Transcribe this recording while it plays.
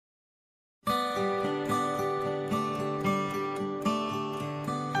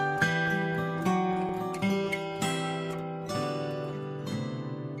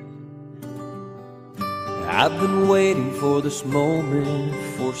I've been waiting for this moment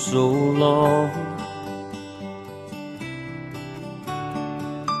for so long.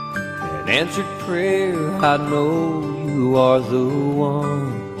 An answered prayer, I know you are the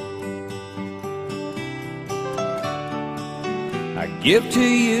one. I give to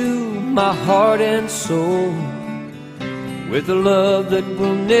you my heart and soul, with a love that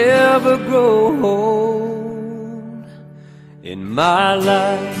will never grow old. In my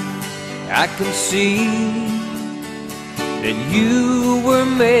life I can see that you were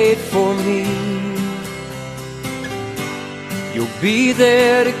made for me. You'll be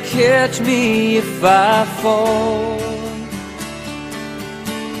there to catch me if I fall.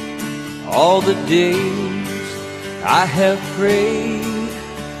 All the days I have prayed,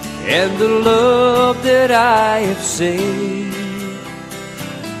 and the love that I have saved,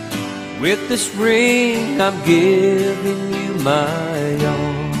 with this ring I'm giving you my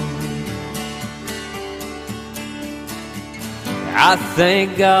all. I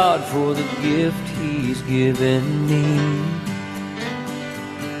thank God for the gift He's given me,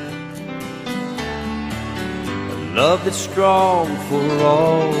 a love that's strong for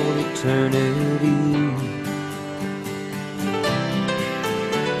all eternity.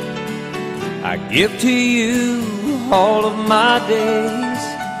 I give to you all of my days,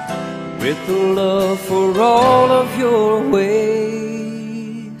 with a love for all of your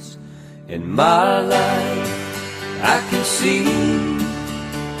ways. In my life I can see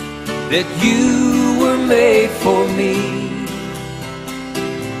that you were made for me.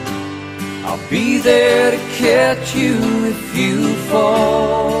 I'll be there to catch you if you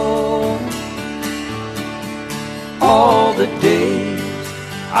fall. All the days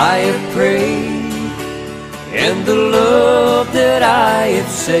I have prayed, and the love that I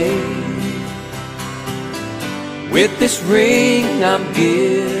have saved, with this ring I'm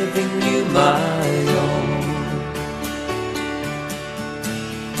giving you my all.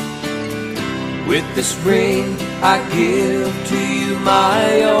 With this ring I give to you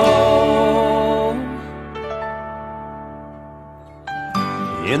my all.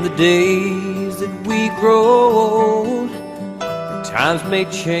 In the days that we grow old, times may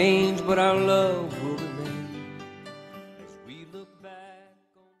change, but our love